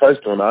really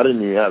touched on it. I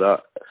didn't even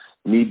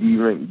need to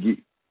even get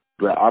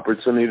the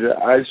opportunity to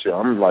ask you.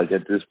 I'm like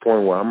at this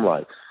point where I'm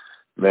like,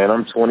 man,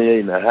 I'm 28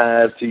 and a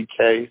half,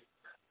 TK.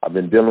 I've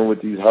been dealing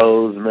with these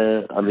hoes,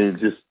 man. I mean,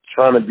 just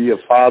trying to be a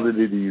father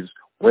to these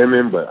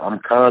women, but I'm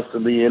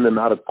constantly in and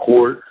out of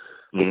court,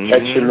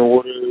 protection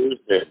orders,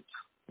 and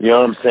you know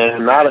what I'm saying?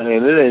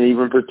 And it ain't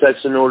even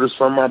protection orders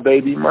from my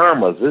baby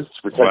mamas. It's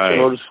protection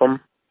orders from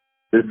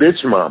the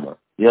bitch mama.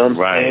 You know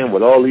what I'm saying?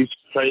 With all these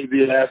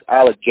crazy ass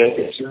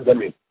allegations. I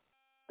mean,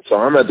 so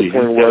I'm at the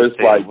point where it's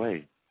like,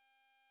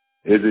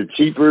 is it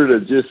cheaper to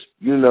just,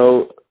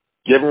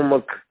 give them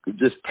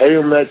just pay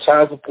them that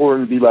child support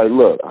and be like,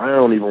 look, I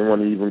don't even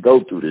want to even go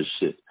through this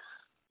shit.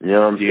 You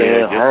know what I'm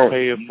saying? Just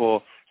pay it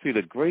for. See,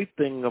 the great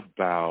thing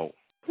about,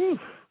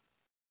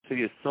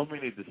 there's so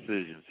many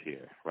decisions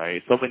here,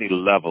 right? So many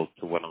levels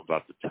to what I'm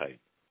about to tell you.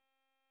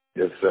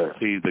 Yes, sir.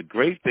 See, the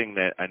great thing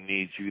that I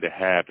need you to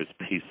have is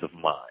peace of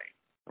mind,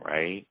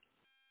 right?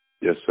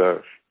 Yes,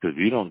 sir. Because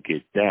if you don't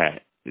get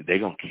that, they're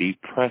going to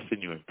keep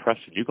pressing you and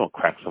pressing. You're going to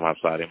crack some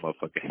outside their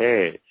motherfucking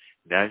head.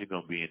 Now you're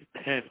going to be in the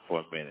pen for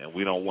a minute, and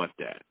we don't want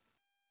that.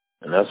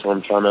 And that's what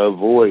I'm trying to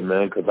avoid,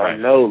 man, because I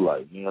know,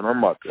 I'm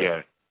about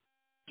to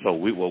So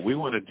what we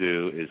want to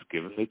do is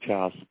give them the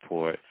child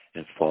support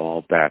and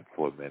fall back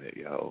for a minute,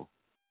 yo.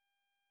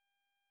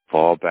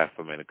 Fall back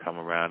for a minute. Come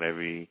around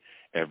every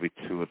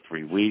 2 or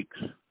 3 weeks.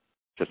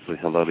 Just say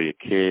hello to your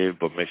kid,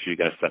 but make sure you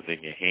got something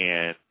in your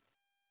hand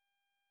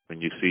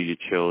when you see your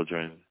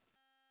children.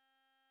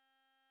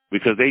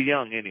 Because they're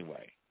young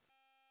anyway.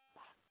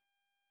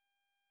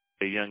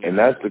 They're young. And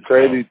that's the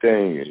crazy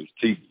thing is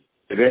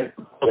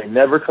they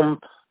never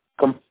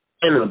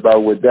complain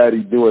about what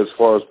daddy do as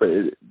far as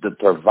to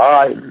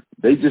provide.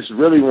 They just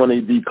really want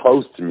to be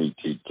close to me,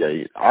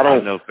 TK. I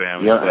know,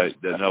 family.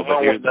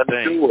 But here's the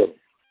thing.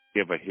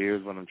 Yeah, but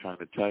here's what I'm trying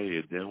to tell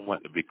you. They don't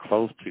want to be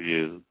close to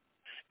you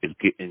is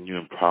getting you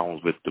in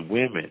problems with the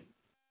women.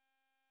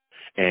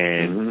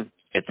 And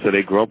so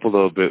they grow up a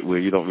little bit where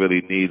you don't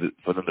really need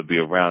for them to be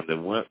around the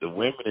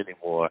women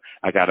anymore.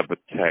 I got to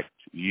protect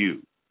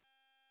you.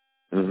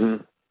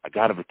 I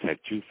got to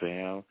protect you,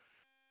 fam,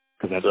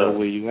 because I know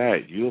where you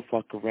at. You'll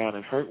fuck around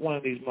and hurt one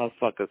of these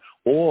motherfuckers,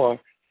 or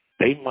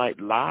they might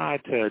lie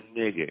to a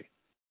nigga,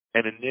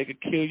 and a nigga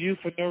kill you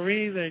for no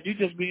reason. You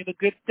just being a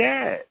good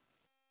dad.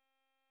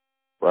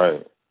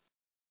 Right.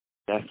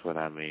 That's what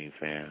I mean,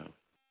 fam.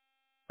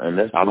 And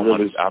that's I don't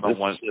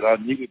want shit I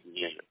need.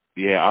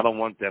 Yeah, I don't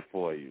want that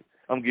for you.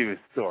 I'm giving you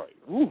a story.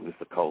 Ooh, it's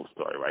a cold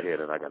story right here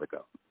that I gotta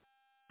go.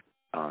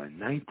 In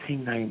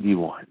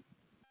 1991,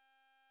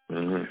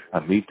 I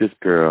meet this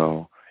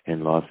girl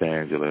in Los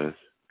Angeles.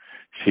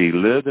 She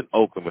lived in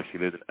Oakland, but she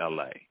lived in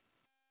L.A.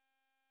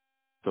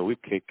 So we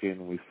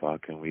kicking, we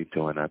fucking, we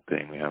doing our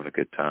thing, we having a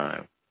good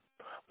time.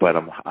 But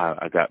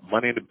I got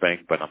money in the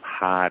bank, but I'm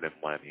hiding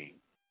money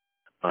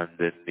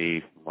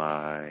underneath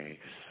my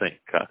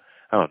sink. I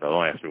don't know.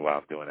 Don't ask me why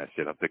I'm doing that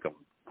shit. I think I'm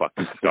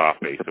fucking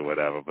Scarface or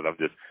whatever, but I'm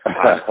just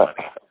hiding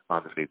money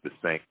underneath the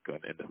sink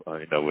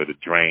and where the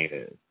drain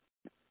is.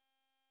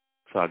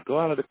 So I go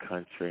out of the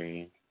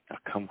country. I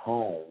come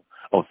home.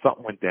 Oh,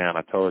 something went down.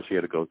 I told her she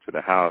had to go to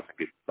the house and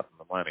get something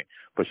of money,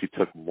 but she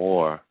took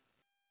more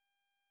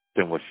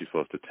than what she's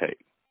supposed to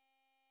take.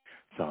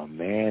 So I'm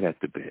mad at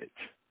the bitch.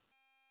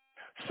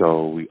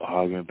 So we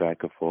arguing back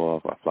and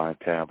forth. I fly in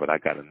town, but I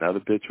got another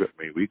bitch with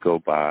me. We go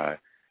by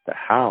the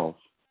house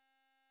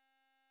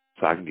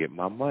so I can get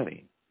my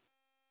money.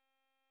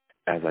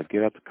 As I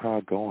get out the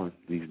car going,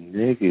 these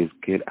niggas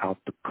get out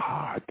the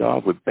car,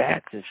 dog, with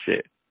bats and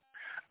shit.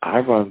 I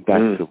run back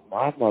to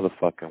my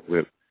motherfucking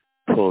whip,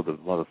 pull the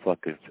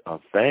motherfucking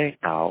thing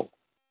out,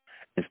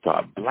 and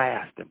start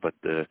blasting, but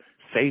the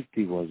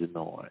safety wasn't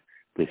on.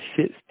 The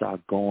shit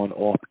started going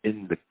off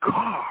in the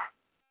car.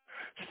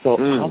 So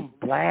I'm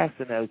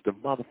blasting as the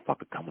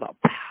motherfucker coming up.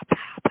 Pow, pow,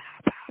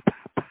 pow, pow,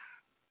 pow,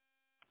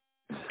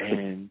 pow.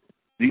 And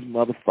these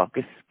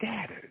motherfuckers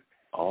scattered.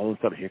 All of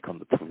a sudden, here come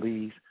the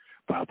police.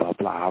 Blah, blah,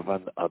 blah. I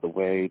run the other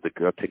way. The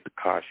girl take the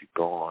car. She's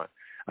gone.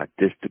 I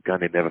dished the gun.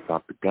 They never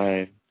found the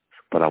gun.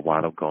 But I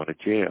wound up going to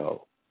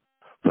jail.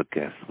 But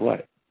guess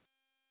what?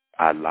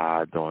 I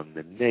lied on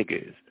the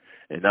niggas.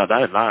 And now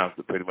that lie,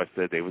 pretty much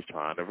said they was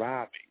trying to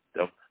rob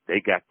me. They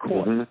got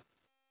caught.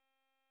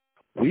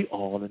 We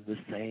all in the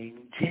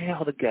same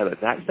jail together.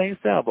 Not same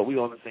cell, but we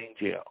all in the same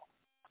jail.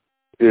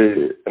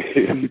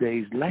 2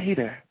 days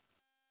later,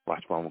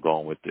 watch where I'm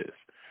going with this.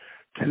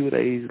 2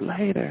 days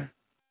later,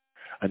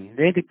 a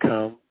nigga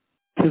come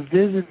to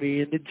visit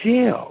me in the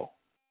jail.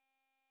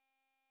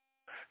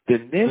 The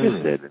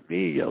nigga said to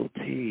me, yo,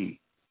 T,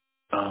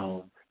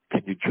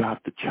 can you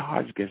drop the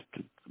charge against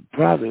the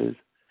brothers?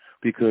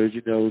 Because,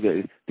 you know,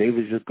 they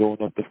was just going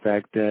off the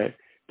fact that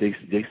they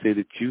said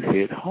that you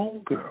hit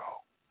homegirl.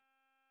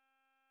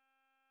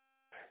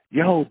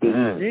 Yo, the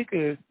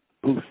nigga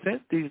who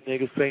sent these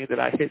niggas saying that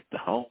I hit the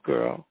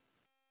homegirl,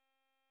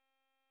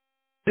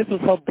 this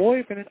was her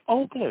boyfriend in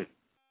Oakland.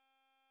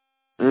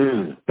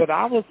 But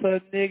I was a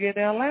nigga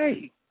in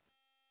L.A.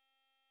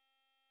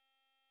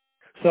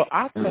 So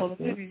I told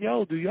the nigga,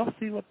 yo, do y'all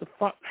see what the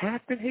fuck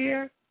happened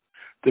here?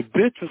 The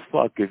bitch was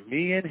fucking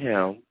me and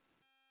him.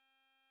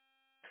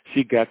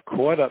 She got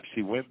caught up.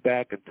 She went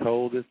back and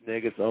told this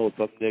nigga,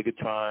 some nigga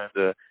trying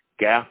to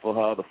gaffle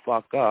her the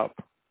fuck up,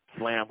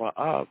 slam her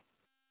up.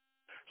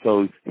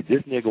 So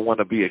this nigga want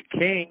to be a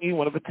king. He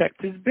want to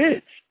protect his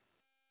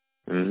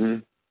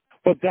bitch.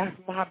 But that's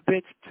my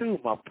bitch, too.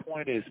 My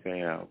point is,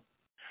 fam,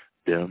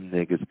 them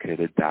niggas could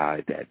have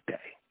died that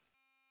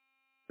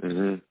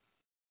day.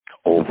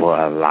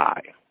 Over a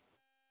lie.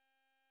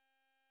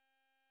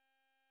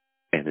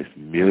 And there's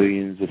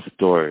millions of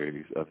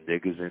stories of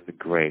niggas in the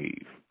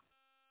grave.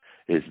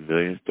 There's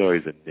millions of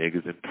stories of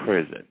niggas in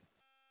prison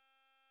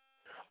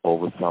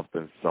over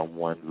something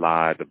someone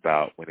lied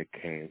about when it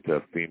came to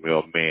a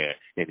female man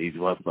and these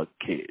motherfucking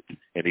kids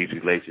and these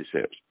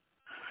relationships.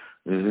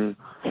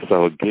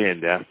 So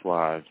again, that's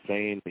why I'm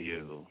saying to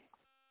you,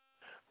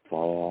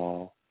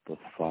 fall the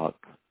fuck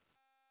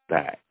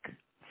back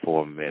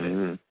for a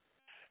minute.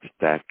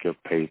 Stack your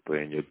paper,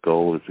 and your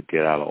goal is to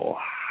get out of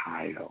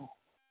Ohio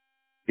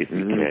if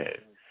you can.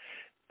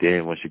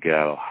 Then once you get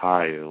out of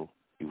Ohio,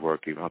 you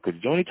work even hard.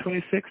 Because you're only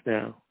 26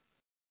 now,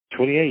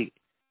 28.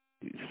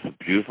 It's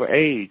a beautiful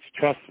age,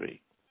 trust me.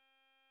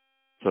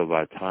 So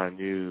by the time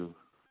you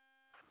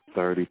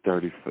 30,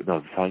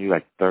 no, telling you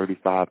like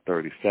 35,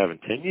 37,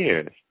 10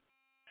 years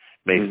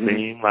may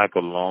seem like a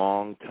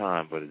long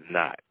time, but it's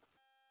not.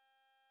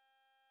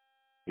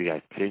 You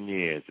got 10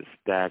 years to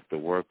stack, to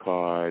work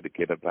hard, to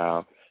get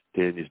about.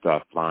 Then you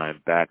start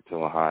flying back to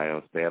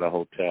Ohio, stay at a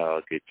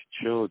hotel, get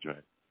your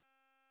children.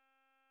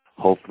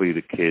 Hopefully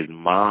the kids'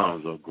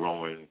 moms are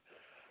growing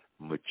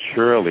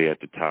maturely at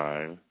the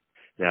time.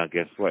 Now,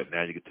 guess what?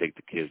 Now you can take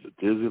the kids to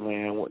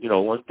Disneyland. You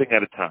know, one thing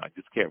at a time.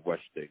 You just can't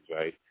rush things,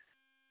 right?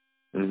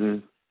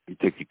 You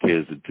take your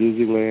kids to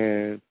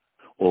Disneyland,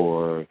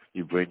 or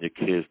you bring your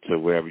kids to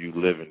wherever you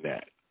living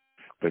at.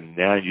 But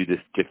now you're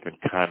this different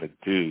kind of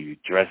dude. You're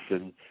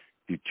dressing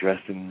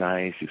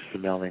nice. You're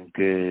smelling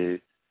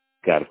good.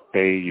 Got a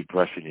fade. You're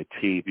brushing your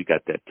teeth. You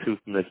got that tooth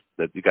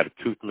you got a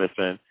tooth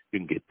missing. You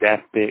can get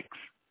that fixed.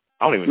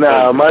 I don't even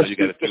know you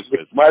got a tooth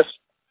missing.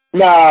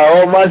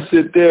 All my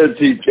shit there,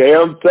 TK.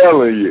 I'm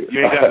telling you.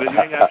 You ain't got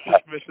a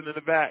tooth missing in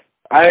the back.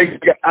 I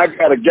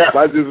got a gap.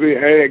 I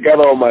ain't got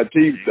all my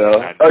teeth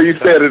though. Oh, you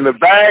said in the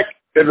back?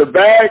 In the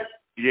back?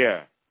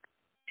 Yeah.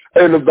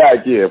 In the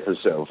back, yeah, for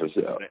sure.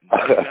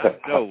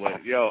 No way,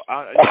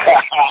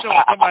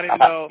 somebody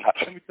know.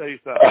 Let me tell you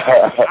something.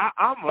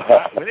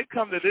 When it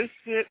comes to this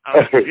shit,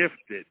 I'm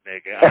gifted,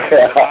 nigga.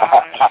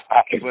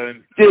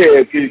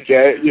 Yeah, TK.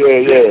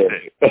 Yeah.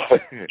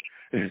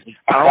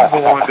 I'm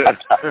born to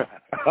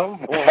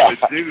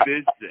do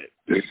this shit.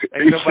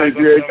 Ain't nobody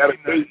you ain't got a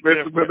tooth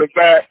missing in the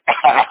back.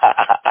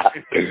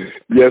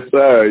 Yes,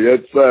 sir.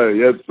 So,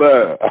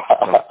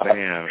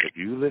 fam, if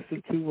you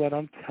listen to what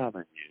I'm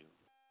telling you,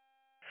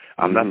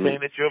 I'm not saying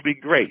that you'll be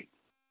great.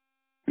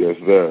 Yes,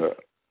 sir.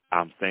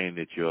 I'm saying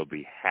that you'll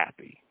be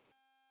happy.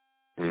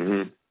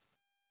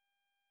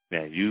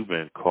 Now, you've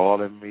been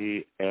calling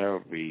me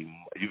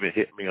you've been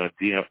hitting me on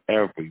DM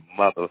every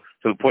mother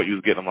to the point you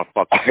was getting on my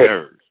fucking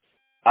nerves.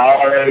 I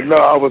already know.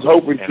 I was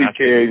hoping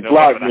TK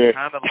blocked me. I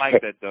kind of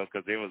like that, though,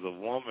 because there was a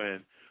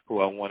woman who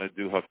I want to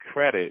do her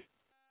credit.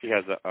 She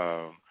has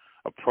a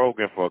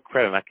program for her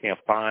credit, and I can't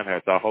find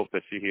her, so I hope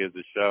that she hears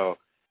the show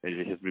and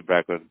she hits me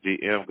back on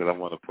DM because I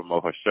want to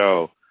promote her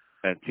show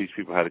and teach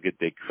people how to get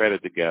their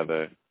credit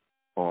together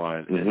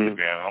on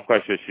Instagram. I'm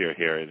quite sure she'll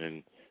hear it,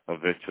 and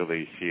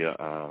eventually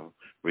she'll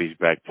reach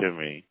back to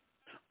me.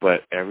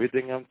 But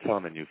everything I'm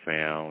telling you,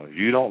 fam, if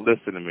you don't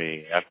listen to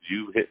me after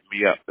you hit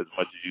me up as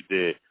much as you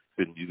did,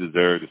 then you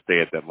deserve to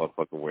stay at that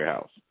motherfucking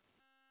warehouse.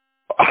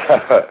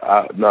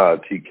 Nah,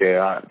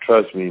 TK,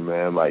 trust me,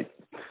 man. Like,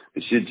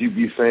 the shit you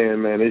be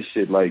saying, man, this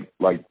shit like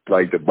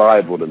the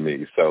Bible to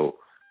me. So,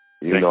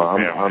 you know,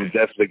 I'm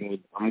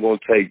definitely gonna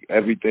take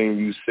everything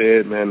you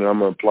said, man, and I'm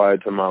gonna apply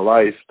it to my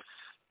life.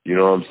 You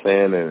know what I'm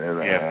saying?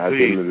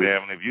 Please,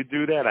 family. If you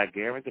do that, I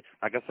guarantee.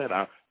 Like I said,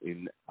 I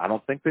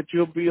don't think that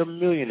you'll be a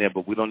millionaire,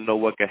 but we don't know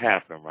what could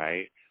happen,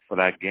 right? But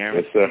I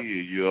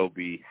guarantee you'll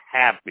be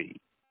happy,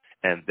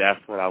 and that's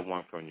what I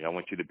want from you. I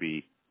want you to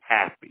be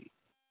happy.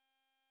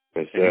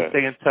 Yes, and you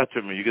stay in touch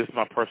with me. You get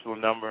my personal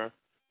number.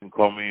 You can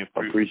call me.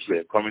 Appreciate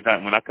it. Call me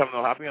time. When I come to,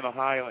 I'll be in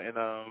Ohio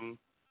in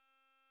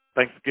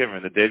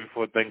Thanksgiving, the day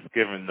before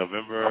Thanksgiving,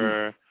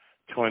 November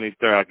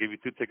 23rd. I'll give you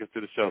 2 tickets to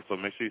the show, so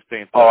make sure you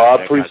stay in touch. Oh,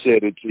 I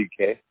appreciate it,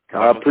 TK.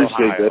 I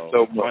appreciate that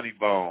so much. Funny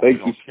Bone.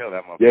 Thank you. Kill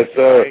that motherfucker, yes,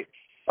 sir.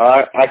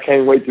 Right? I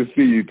can't wait to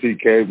see you,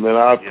 TK, man.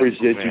 I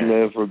appreciate you,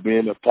 man, for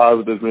being a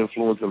positive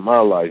influence in my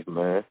life,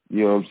 man.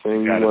 You know what I'm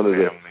saying? You're one of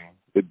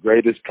the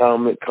greatest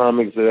comics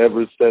that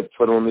ever set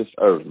foot on this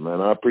earth, man.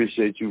 I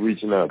appreciate you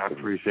reaching out to me. I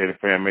appreciate it,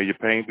 fam. May your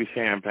pain be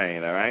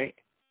champagne, all right?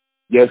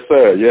 Yes,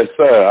 sir. Yes,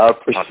 sir. I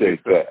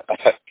appreciate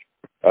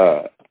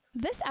that.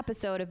 This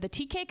episode of The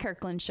TK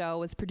Kirkland Show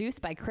was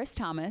produced by Chris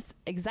Thomas,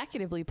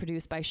 executively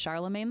produced by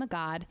Charlemagne the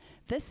God.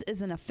 This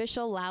is an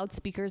official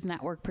Loudspeakers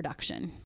Network production.